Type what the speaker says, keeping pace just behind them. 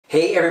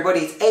Hey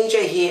everybody, it's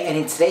AJ here, and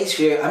in today's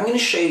video I'm going to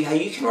show you how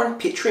you can run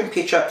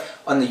picture-in-picture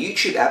on the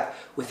YouTube app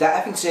without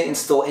having to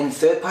install any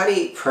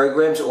third-party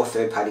programs or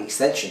third-party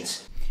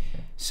extensions.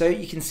 So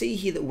you can see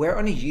here that we're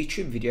on a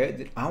YouTube video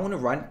that I want to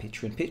run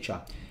picture-in-picture.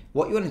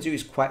 What you want to do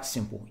is quite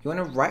simple. You want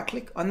to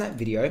right-click on that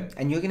video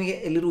and you're going to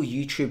get a little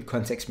YouTube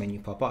context menu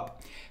pop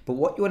up. But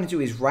what you want to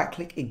do is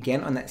right-click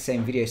again on that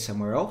same video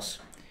somewhere else.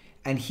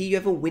 And here you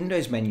have a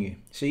Windows menu.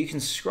 So you can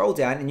scroll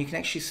down and you can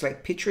actually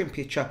select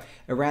picture-in-picture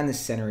around the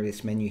center of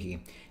this menu here.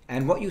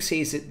 And what you'll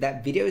see is that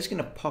that video is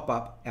going to pop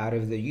up out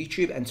of the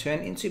YouTube and turn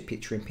into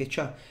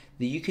picture-in-picture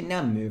that you can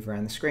now move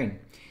around the screen.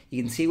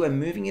 You can see we're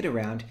moving it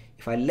around.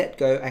 If I let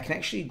go, I can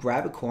actually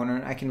grab a corner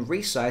and I can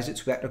resize it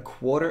to about a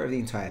quarter of the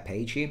entire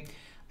page here.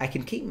 I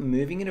can keep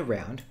moving it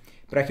around,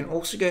 but I can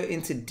also go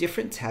into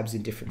different tabs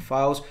in different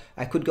files.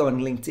 I could go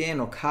on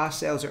LinkedIn or car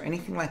sales or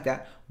anything like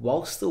that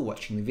while still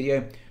watching the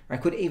video. Or I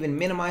could even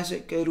minimize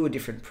it, go to a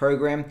different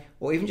program,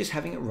 or even just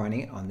having it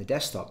running on the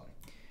desktop.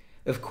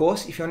 Of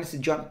course, if you wanted to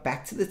jump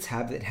back to the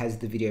tab that has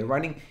the video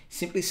running,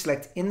 simply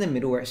select in the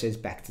middle where it says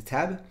back to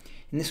tab,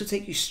 and this will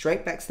take you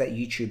straight back to that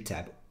YouTube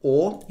tab.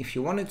 Or if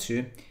you wanted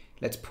to,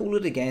 let's pull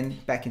it again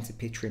back into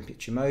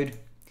picture-in-picture mode.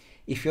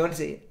 If you wanted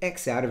to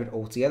X out of it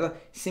altogether,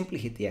 simply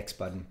hit the X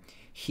button.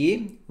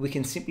 Here, we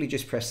can simply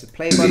just press the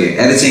play button.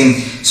 Editing,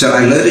 so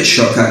I loaded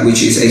Shortcut,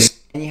 which is a...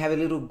 And you have a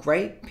little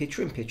great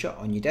picture-in-picture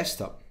on your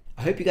desktop.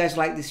 I hope you guys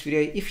liked this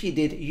video. If you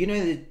did, you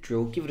know the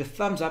drill. Give it a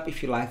thumbs up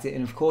if you liked it.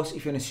 And of course,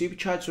 if you want to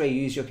supercharge the way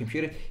you use your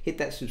computer, hit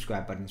that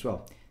subscribe button as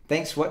well.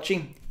 Thanks for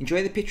watching.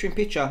 Enjoy the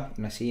picture-in-picture,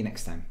 and I'll see you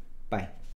next time. Bye.